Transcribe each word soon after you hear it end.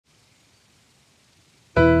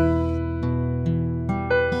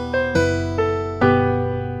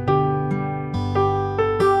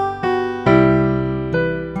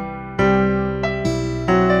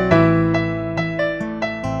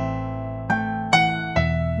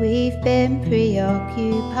We've been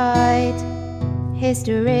preoccupied,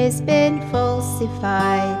 history's been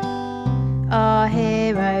falsified, our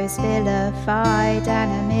heroes vilified,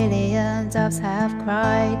 and a million doves have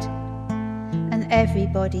cried. And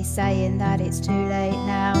everybody's saying that it's too late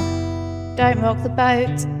now. Don't rock the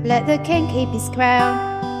boat, let the king keep his crown.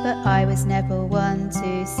 But I was never one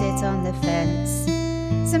to sit on the fence.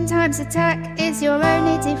 Sometimes attack is your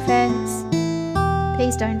only defense.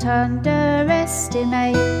 Please don't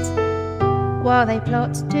underestimate while they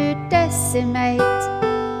plot to decimate.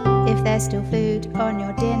 If there's still food on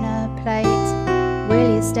your dinner plate,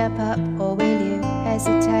 will you step up or will you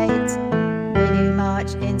hesitate? Will you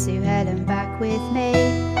march into hell and back with me?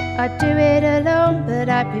 I'd do it alone, but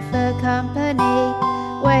I prefer company.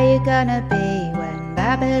 Where you gonna be when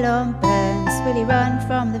Babylon burns? Will you run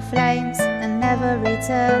from the flames and never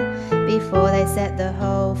return before they set the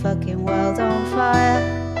whole fucking world on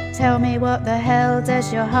fire? Tell me, what the hell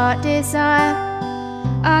does your heart desire?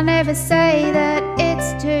 I'll never say that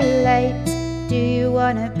it's too late. Do you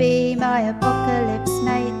wanna be my apocalypse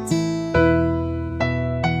mate?